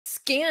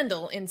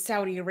Scandal in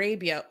Saudi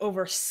Arabia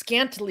over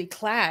scantily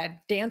clad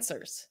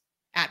dancers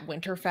at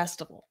Winter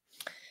Festival.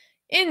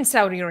 In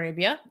Saudi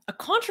Arabia, a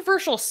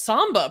controversial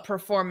samba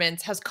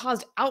performance has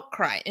caused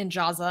outcry in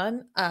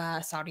Jazan,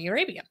 Saudi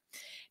Arabia.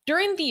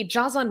 During the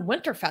Jazan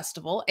Winter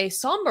Festival, a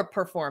samba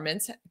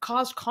performance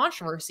caused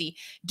controversy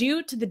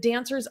due to the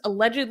dancers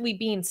allegedly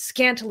being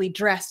scantily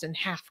dressed and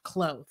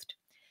half-clothed.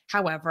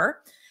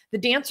 However, the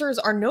dancers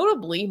are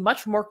notably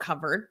much more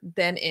covered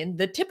than in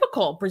the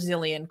typical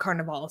Brazilian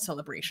Carnaval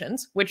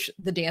celebrations, which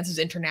the dance is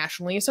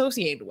internationally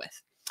associated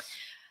with.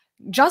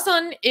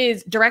 Jazan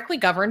is directly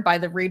governed by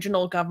the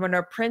regional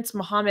governor Prince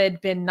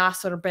Muhammad bin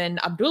Nasser bin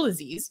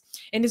Abdulaziz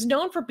and is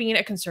known for being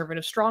a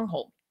conservative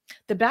stronghold.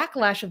 The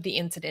backlash of the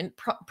incident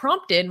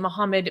prompted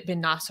Mohammed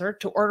bin Nasser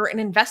to order an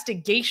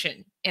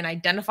investigation and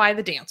identify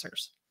the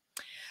dancers.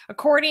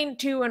 According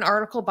to an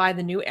article by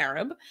The New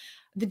Arab,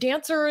 the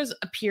dancers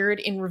appeared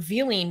in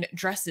revealing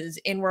dresses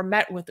and were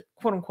met with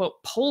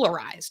quote-unquote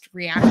polarized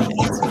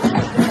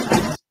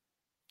reactions.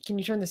 Can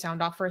you turn the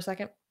sound off for a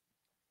second?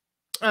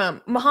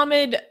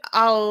 Muhammad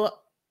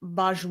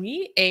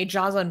al-Bajwi, a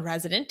Jazan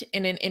resident,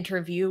 in an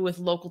interview with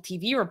local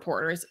TV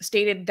reporters,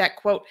 stated that,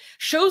 quote,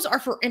 shows are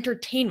for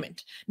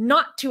entertainment,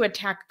 not to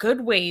attack good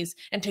ways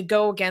and to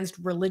go against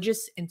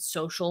religious and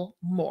social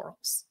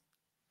morals.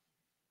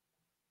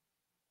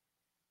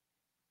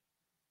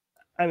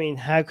 I mean,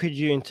 how could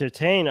you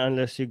entertain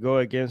unless you go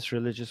against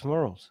religious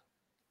morals?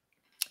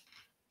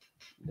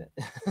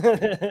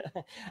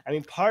 I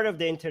mean, part of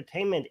the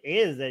entertainment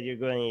is that you're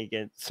going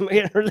against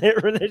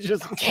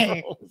religious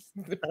morals.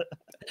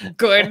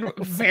 Good,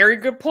 very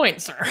good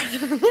point, sir.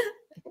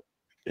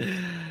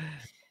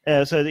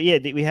 So yeah,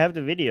 we have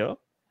the video.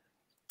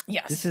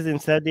 Yes. This is in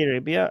Saudi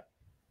Arabia.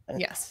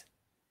 Yes.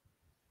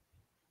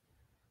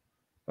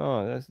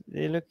 Oh,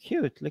 they look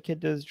cute. Look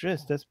at those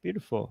dresses. That's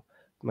beautiful.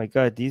 My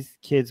God, these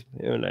kids,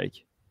 they're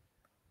like,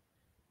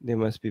 they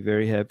must be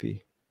very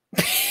happy.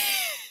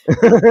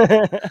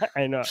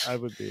 I know, I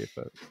would be.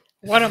 But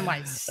what am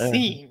I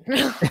seeing?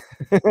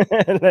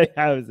 Like,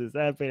 how is this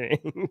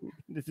happening?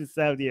 This is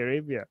Saudi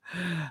Arabia.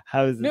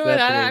 How is this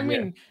happening? I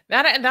mean,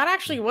 that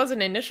actually was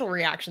an initial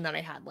reaction that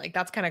I had. Like,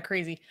 that's kind of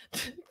crazy.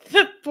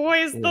 The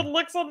boys, the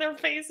looks on their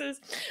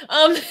faces.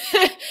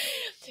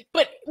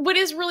 But what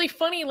is really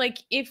funny, like,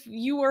 if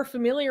you are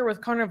familiar with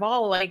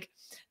Carnival, like,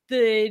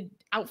 the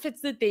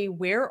outfits that they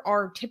wear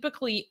are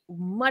typically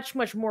much,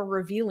 much more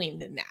revealing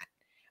than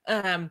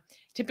that.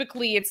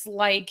 Typically, it's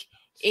like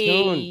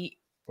and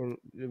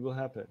it will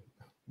happen.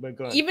 But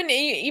go on.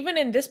 Even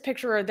in this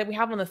picture that we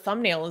have on the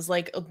thumbnail is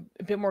like a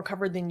bit more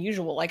covered than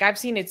usual. Like I've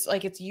seen, it's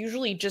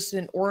usually just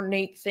an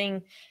ornate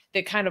thing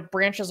that kind of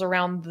branches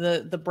around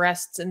the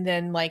breasts, and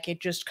then like it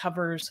just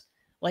covers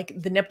like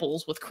the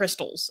nipples with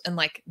crystals, and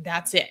like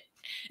that's it.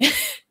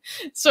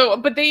 So,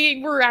 but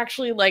they were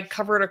actually like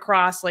covered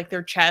across like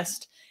their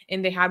chest,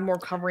 and they had more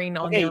covering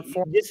on their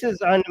forehead. This is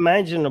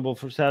unimaginable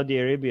for Saudi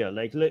Arabia.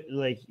 Like, look,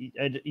 like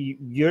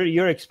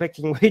you're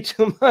expecting way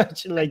too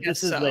much. Like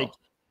this is like,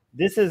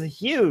 this is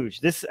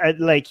huge. This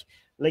like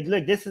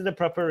look, this is the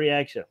proper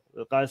reaction.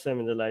 Qasim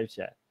in the live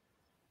chat.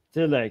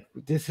 They're like,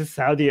 this is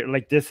Saudi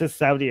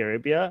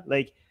Arabia.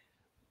 Like,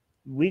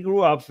 we grew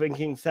up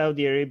thinking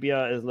Saudi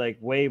Arabia is like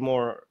way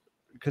more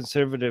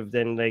conservative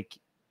than like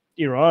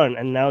Iran,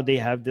 and now they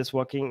have this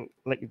walking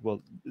like, well,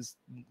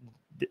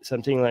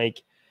 something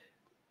like,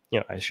 you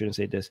know, I shouldn't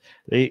say this.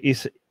 You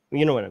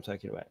know what I'm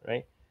talking about,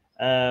 right?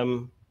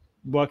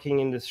 Walking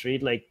in the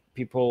street, like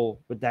people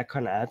with that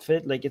kind of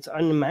outfit, like it's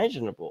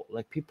unimaginable.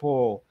 Like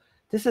people,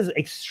 this is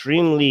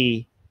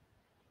extremely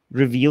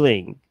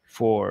revealing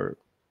for,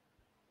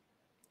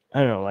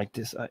 I don't know, like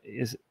this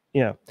is,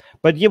 yeah.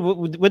 But yeah,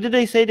 what did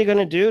they say they're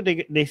gonna do?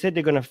 They said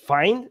they're gonna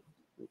find.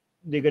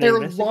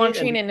 They're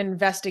launching an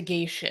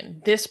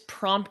investigation. This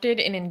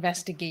prompted an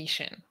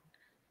investigation.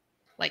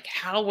 Like,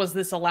 how was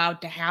this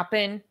allowed to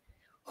happen?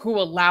 Who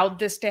allowed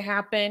this to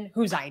happen?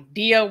 Whose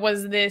idea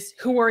was this?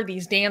 Who are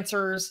these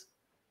dancers?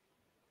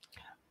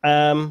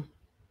 I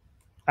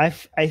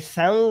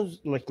sound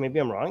like, maybe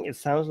I'm wrong. It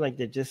sounds like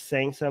they're just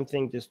saying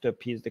something just to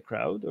appease the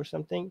crowd or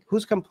something.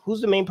 Who's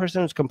the main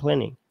person who's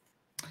complaining?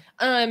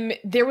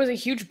 There was a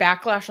huge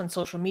backlash on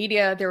social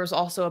media. There was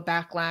also a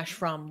backlash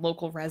from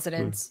local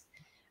residents.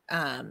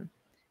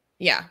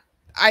 Yeah.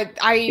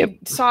 I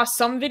saw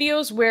some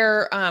videos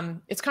where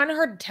it's kind of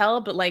hard to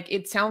tell, but like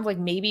it sounds like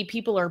maybe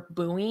people are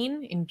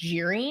booing and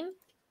jeering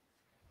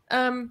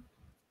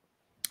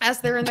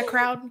as they're in the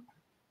crowd.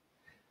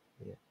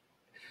 Yeah.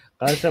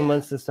 Qasim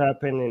wants to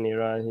start in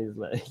Iran. He's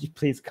like,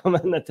 please come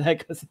and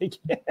attack us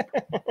again.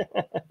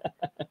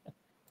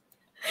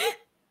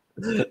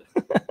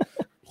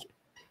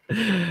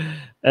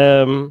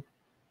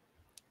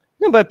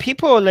 No, but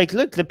people, like,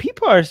 look, the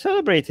people are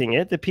celebrating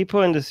it. The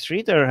people in the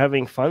street are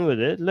having fun with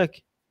it. Look,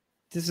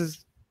 this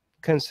is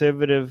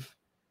conservative,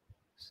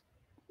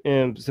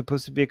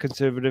 supposed to be a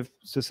conservative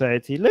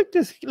society. Look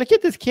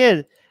at this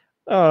kid.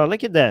 Oh,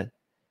 look at that.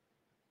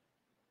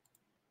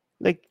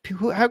 Like,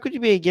 how could you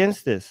be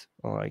against this?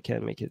 Oh, I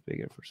can't make it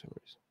bigger for some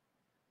reason.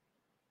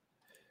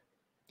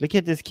 Look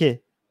at this kid.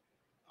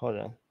 Hold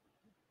on.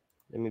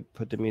 Let me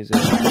put the music.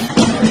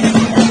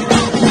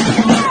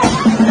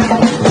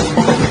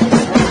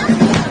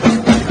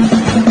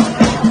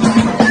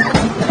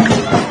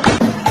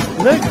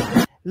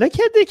 Look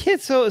at the kid,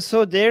 so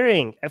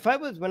daring.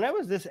 When I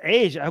was this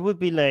age, I would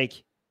be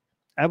looking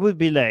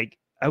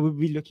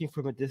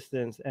from a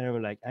distance, and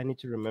I'm like, I need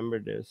to remember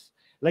this.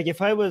 Like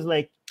if I was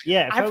like,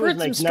 yeah, if I've heard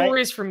like some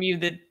stories from you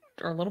that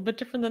are a little bit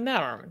different than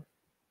that, Armin.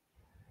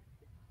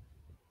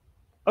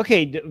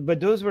 Okay, but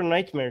those were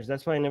nightmares.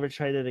 That's why I never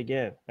tried it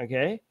again.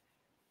 Okay.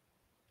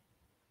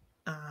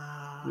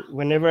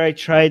 Whenever I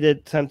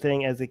tried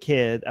something as a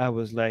kid, I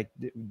was like,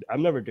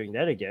 I'm never doing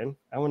that again.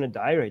 I want to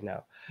die right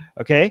now.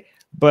 Okay.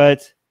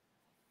 But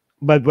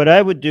what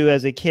I would do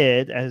as a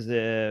kid, as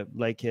a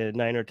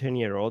 9 or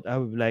 10-year-old, I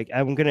would be like,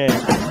 I'm going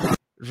to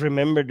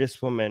remember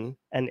this woman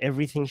and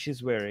everything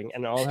she's wearing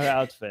and all her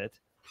outfit.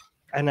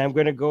 And I'm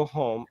going to go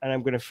home and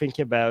I'm going to think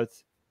about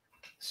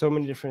so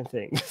many different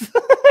things.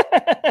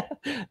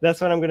 That's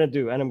what I'm going to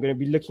do. And I'm going to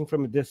be looking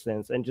from a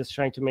distance and just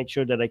trying to make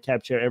sure that I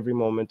capture every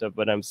moment of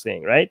what I'm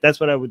seeing, right? That's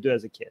what I would do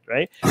as a kid,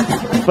 right?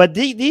 But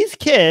these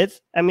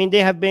kids, I mean, they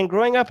have been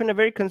growing up in a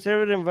very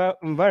conservative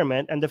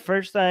environment. And the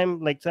first time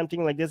like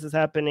something like this is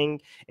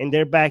happening in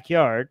their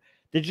backyard,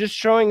 they're just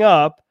showing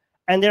up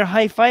and they're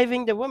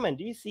high-fiving the woman.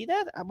 Do you see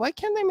that? Why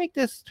can't they make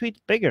this tweet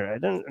bigger? I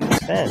don't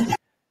understand.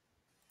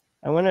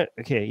 I want to,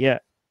 okay, yeah.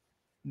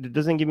 It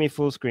doesn't give me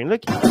full screen.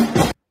 Look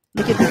at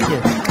this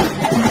kid.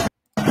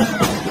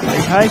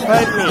 Like, high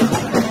five me.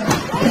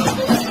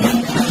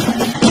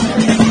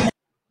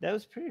 That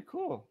was pretty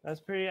cool. That's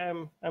pretty.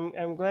 I'm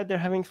glad they're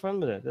having fun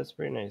with it. That's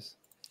pretty nice.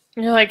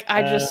 You're like,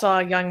 I just saw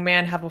a young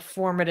man have a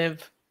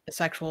formative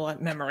sexual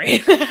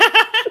memory.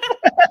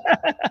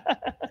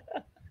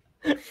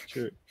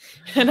 True.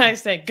 And I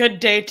say, good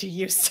day to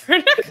you,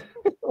 sir.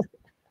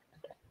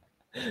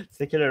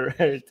 Secular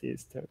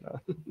rarities turn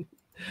on.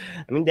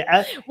 I mean,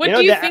 what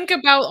do you think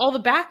about all the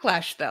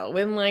backlash, though?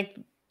 When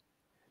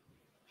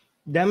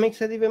that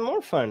makes it even more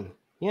fun.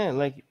 Yeah,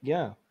 like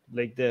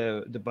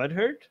the butt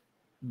hurt,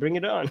 bring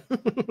it on.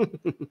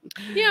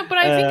 Yeah, but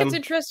I think it's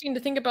interesting to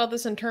think about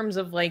this in terms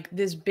of like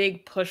this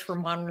big push for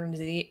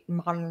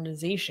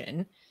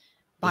modernization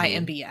by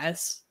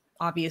MBS,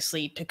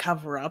 obviously to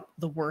cover up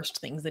the worst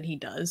things that he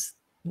does.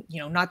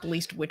 You know, not the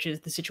least of which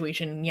is the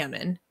situation in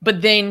Yemen.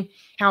 But then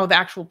how the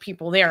actual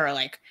people there are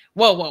like,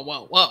 whoa, whoa,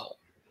 whoa, whoa.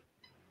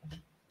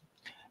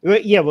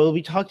 Yeah, well,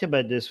 we talked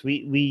about this.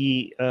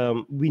 We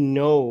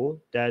know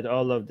that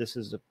all of this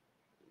is a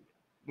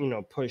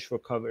push for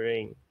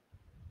covering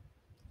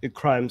the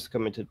crimes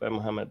committed by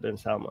Mohammed bin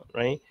Salman,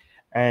 right?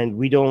 And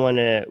we want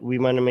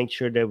to make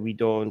sure that we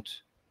don't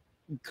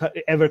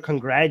ever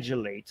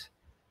congratulate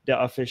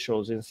the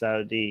officials in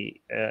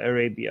Saudi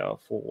Arabia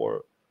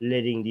for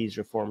letting these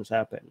reforms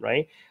happen,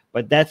 right?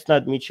 But that's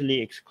not mutually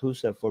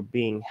exclusive for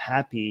being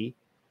happy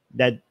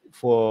that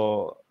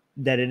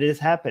it is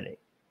happening.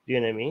 Do you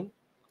know what I mean?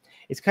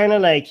 It's kind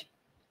of like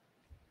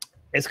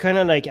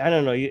I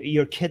don't know,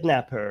 your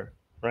kidnapper,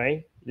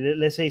 right?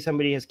 Let's say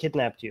somebody has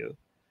kidnapped you,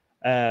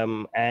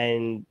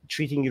 and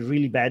treating you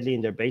really badly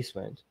in their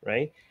basement,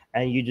 right?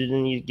 And you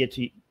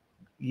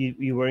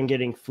weren't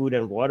getting food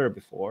and water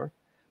before,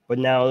 but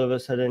now all of a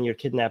sudden your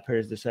kidnapper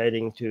is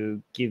deciding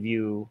to give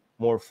you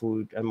more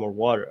food and more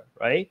water,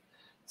 right?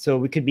 So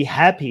we could be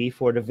happy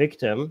for the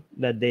victim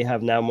that they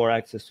have now more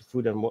access to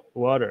food and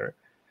water,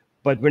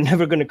 but we're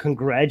never going to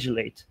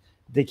congratulate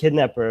the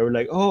kidnapper. We're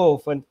like,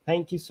 oh,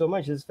 thank you so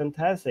much. This is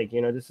fantastic.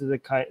 This is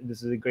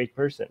a great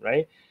person,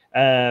 right?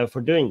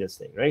 For doing this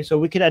thing, right? So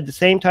we could at the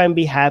same time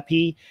be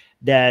happy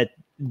that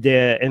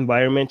the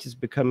environment is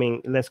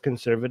becoming less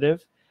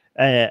conservative,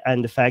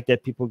 and the fact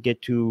that people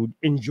get to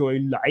enjoy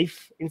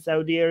life in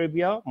Saudi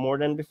Arabia more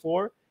than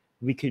before.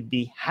 We could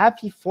be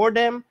happy for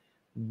them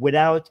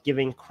without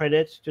giving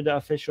credit to the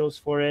officials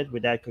for it,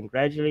 without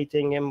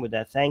congratulating them,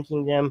 without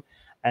thanking them,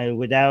 and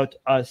without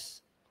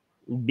us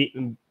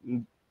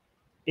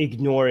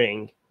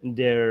ignoring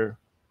their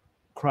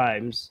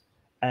crimes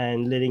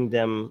and letting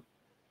them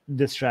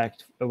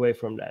distract away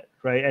from that,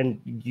 right? And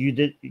you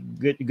did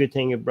good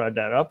thing you brought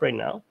that up right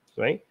now,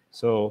 right?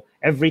 So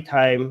every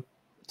time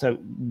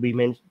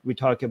we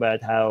talk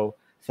about how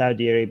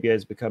Saudi Arabia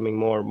is becoming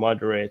more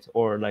moderate,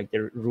 or like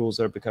their rules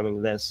are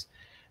becoming less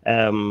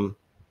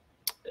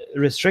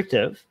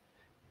restrictive,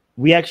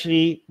 we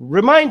actually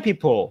remind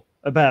people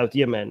about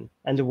Yemen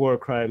and the war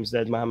crimes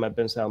that Mohammed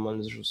bin Salman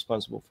is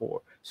responsible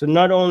for. So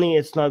not only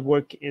it's not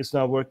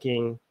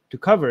working to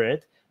cover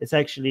it, it's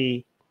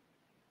actually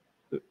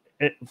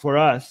for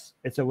us,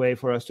 it's a way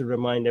for us to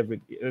remind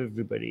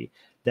everybody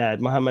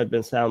that Mohammed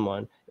bin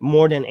Salman,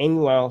 more than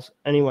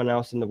anyone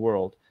else in the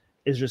world,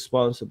 is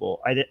responsible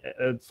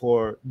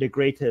for the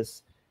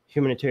greatest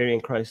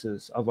humanitarian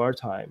crisis of our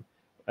time,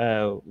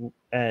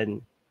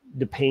 and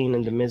the pain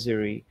and the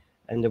misery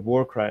and the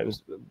war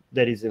crimes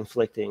that he's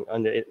inflicting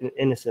on the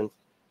innocent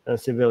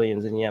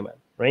civilians in Yemen,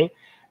 right?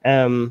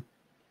 And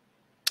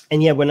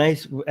yeah,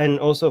 and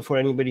also for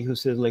anybody who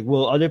says like,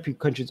 well, other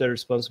countries are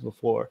responsible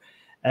for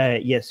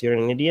Yes, you're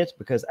an idiot,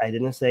 because I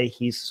didn't say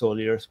he's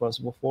solely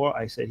responsible for.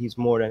 I said he's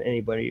more than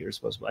anybody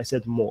responsible. I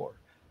said more.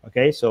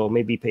 Okay, so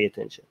maybe pay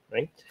attention,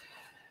 right?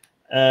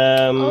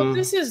 Oh,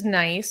 this is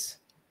nice.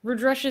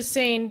 Rudresh is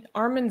saying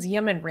Armin's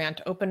Yemen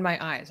rant opened my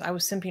eyes. I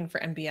was simping for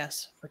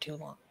MBS for too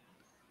long.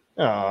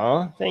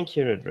 Oh, thank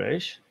you,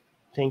 Rudresh.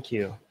 Thank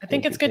you. I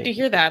think it's good to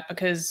hear that,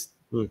 because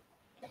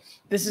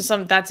this is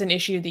that's an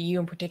issue that you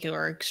in particular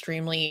are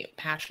extremely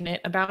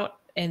passionate about.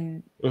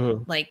 And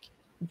like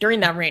during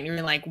that rant,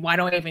 you're like, why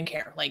do I even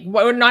care? Like,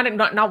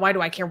 not why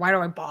do I care? Why do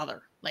I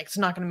bother? Like, it's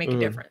not going to make a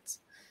difference.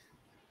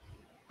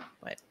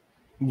 But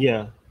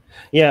yeah,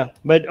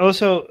 but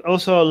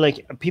also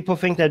like people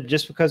think that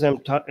just because I'm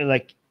talking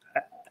like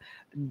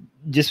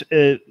just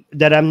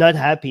that I'm not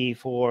happy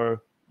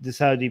for the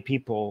Saudi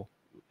people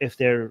if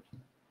they're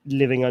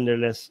living under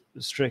less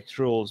strict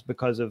rules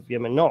because of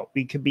Yemen. No,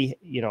 we could be,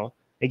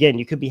 again,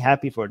 you could be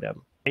happy for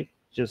them, right?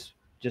 Just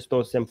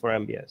don't stem for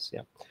MBS.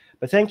 Yeah,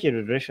 but thank you,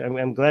 Rudresh.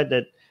 I'm glad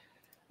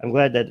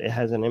that it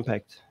has an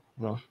impact.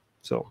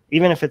 So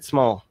even if it's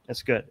small,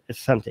 it's good. It's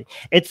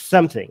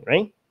something,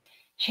 right?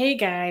 Hey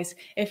guys,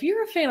 if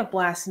you're a fan of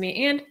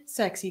Blasphemy and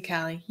Sexy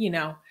Callie,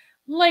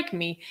 like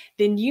me,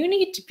 then you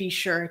need to be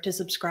sure to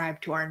subscribe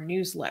to our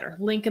newsletter,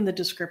 link in the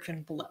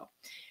description below.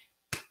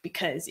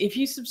 Because if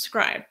you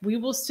subscribe, we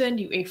will send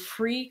you a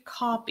free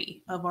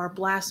copy of our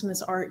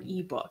Blasphemous Art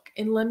ebook.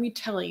 And let me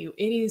tell you,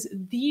 it is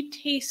the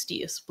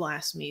tastiest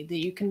blasphemy that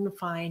you can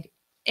find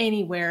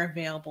anywhere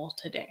available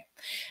today.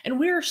 And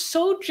we are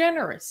so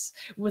generous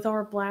with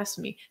our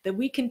blasphemy that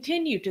we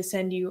continue to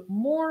send you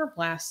more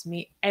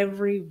blasphemy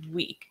every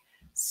week.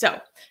 So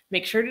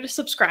make sure to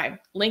subscribe,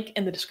 link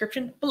in the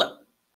description below.